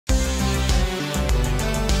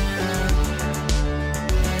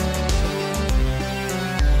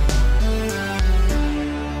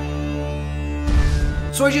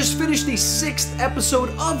So I just finished the 6th episode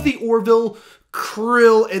of the Orville,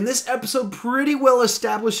 Krill, and this episode pretty well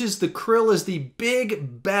establishes the Krill as the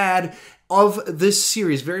big bad of this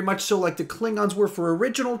series. Very much so like the Klingons were for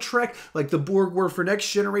original Trek, like the Borg were for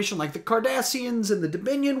Next Generation, like the Cardassians and the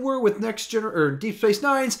Dominion were with Deep Space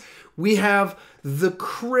Nines. We have the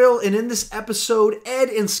Krill, and in this episode, Ed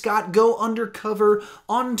and Scott go undercover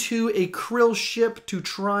onto a Krill ship to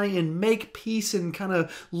try and make peace and kind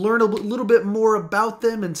of learn a little bit more about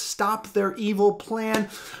them and stop their evil plan.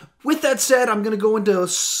 With that said, I'm going to go into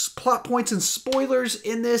plot points and spoilers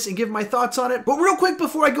in this and give my thoughts on it. But real quick,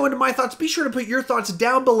 before I go into my thoughts, be sure to put your thoughts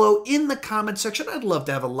down below in the comment section. I'd love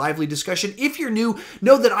to have a lively discussion. If you're new,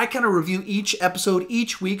 know that I kind of review each episode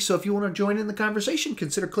each week. So if you want to join in the conversation,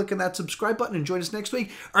 consider clicking that subscribe button and join us next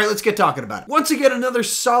week. All right, let's get talking about it. Once again, another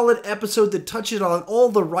solid episode that touches on all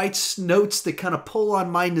the right notes that kind of pull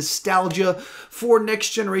on my nostalgia for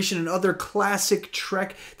Next Generation and other classic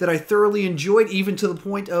Trek that I thoroughly enjoyed, even to the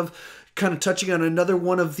point of kind of touching on another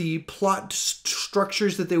one of the plot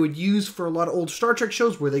structures that they would use for a lot of old Star Trek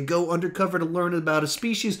shows where they go undercover to learn about a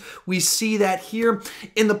species. We see that here.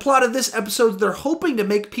 In the plot of this episode, they're hoping to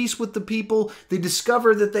make peace with the people. They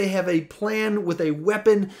discover that they have a plan with a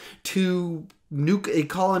weapon to nuke a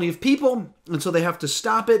colony of people, and so they have to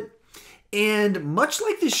stop it. And much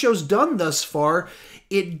like this show's done thus far,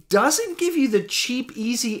 it doesn't give you the cheap,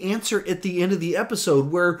 easy answer at the end of the episode,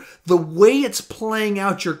 where the way it's playing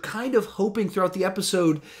out, you're kind of hoping throughout the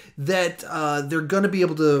episode that they're going to be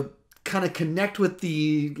able to kind of connect with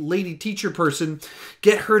the lady teacher person,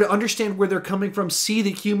 get her to understand where they're coming from, see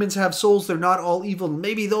that humans have souls, they're not all evil.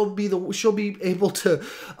 Maybe she'll be able to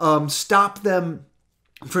stop them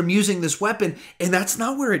from using this weapon, and that's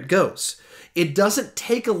not where it goes. It doesn't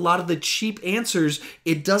take a lot of the cheap answers.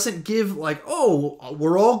 It doesn't give like, oh,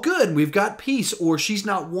 we're all good, we've got peace, or she's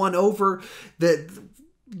not won over,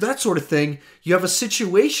 that sort of thing. You have a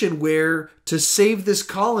situation where to save this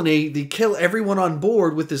colony, they kill everyone on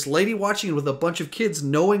board with this lady watching and with a bunch of kids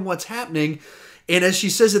knowing what's happening. And as she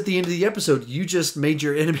says at the end of the episode, you just made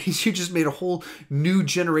your enemies, you just made a whole new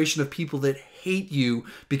generation of people that hate you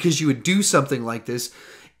because you would do something like this.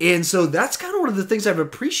 And so that's kind of one of the things I've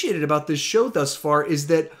appreciated about this show thus far, is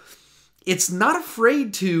that it's not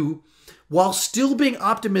afraid to, while still being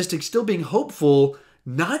optimistic, still being hopeful,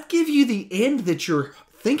 not give you the end that you're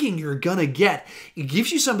thinking you're gonna get. It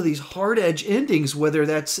gives you some of these hard edge endings, whether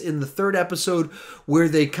that's in the 3rd episode where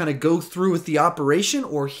they kind of go through with the operation,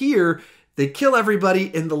 or here they kill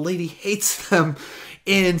everybody and the lady hates them.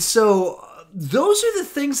 And so those are the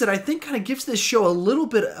things that I think kind of gives this show a little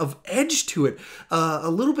bit of edge to it,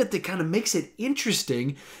 a little bit that kind of makes it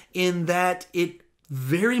interesting, in that it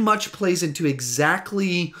very much plays into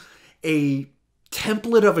exactly a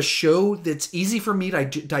template of a show that's easy for me to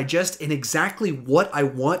digest, and exactly what I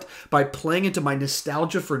want, by playing into my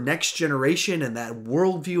nostalgia for Next Generation and that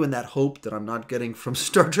worldview and that hope that I'm not getting from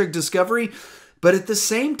Star Trek Discovery. But at the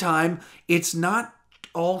same time, it's not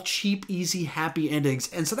all cheap, easy, happy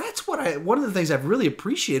endings. And so that's one of the things I've really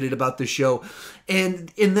appreciated about the show.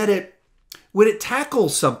 And in that when it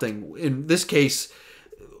tackles something, in this case,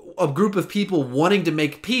 a group of people wanting to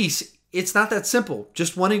make peace, it's not that simple.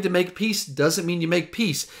 Just wanting to make peace doesn't mean you make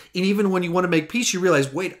peace. And even when you want to make peace, you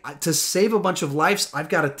realize, wait, to save a bunch of lives, I've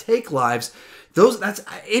got to take lives. That's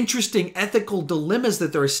interesting ethical dilemmas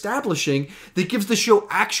that they're establishing that gives the show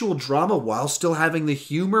actual drama while still having the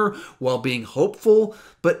humor, while being hopeful,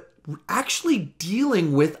 but actually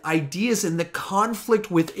dealing with ideas and the conflict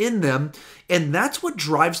within them. And that's what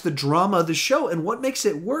drives the drama of the show and what makes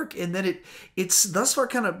it work. And that it's thus far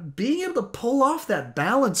kind of being able to pull off that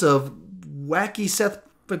balance of wacky Seth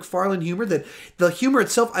MacFarlane humor, that the humor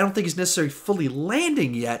itself I don't think is necessarily fully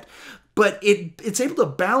landing yet, but it's able to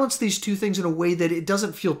balance these two things in a way that it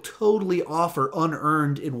doesn't feel totally off or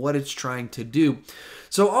unearned in what it's trying to do.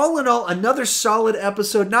 So all in all, another solid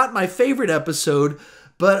episode. Not my favorite episode,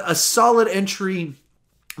 but a solid entry,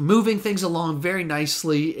 moving things along very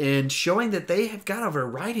nicely and showing that they have got a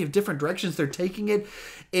variety of different directions they're taking it.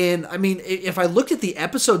 And I mean, if I looked at the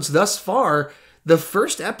episodes thus far, the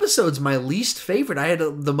first episode's my least favorite. I had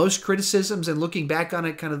the most criticisms, and looking back on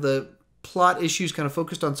it, kind of the plot issues kind of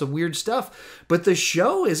focused on some weird stuff, but the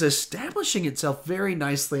show is establishing itself very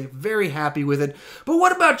nicely. Very happy with it. But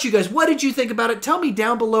what about you guys? What did you think about it? Tell me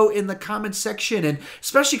down below in the comments section, and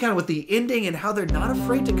especially kind of with the ending and how they're not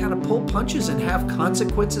afraid to kind of pull punches and have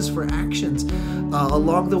consequences for actions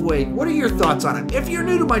along the way. What are your thoughts on it? If you're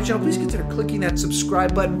new to my channel, please consider clicking that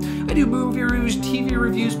subscribe button. I do movie reviews, TV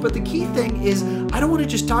reviews, but the key thing is I don't want to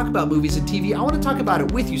just talk about movies and TV. I want to talk about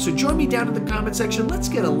it with you. So join me down in the comment section. Let's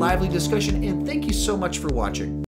get a lively discussion, and thank you so much for watching.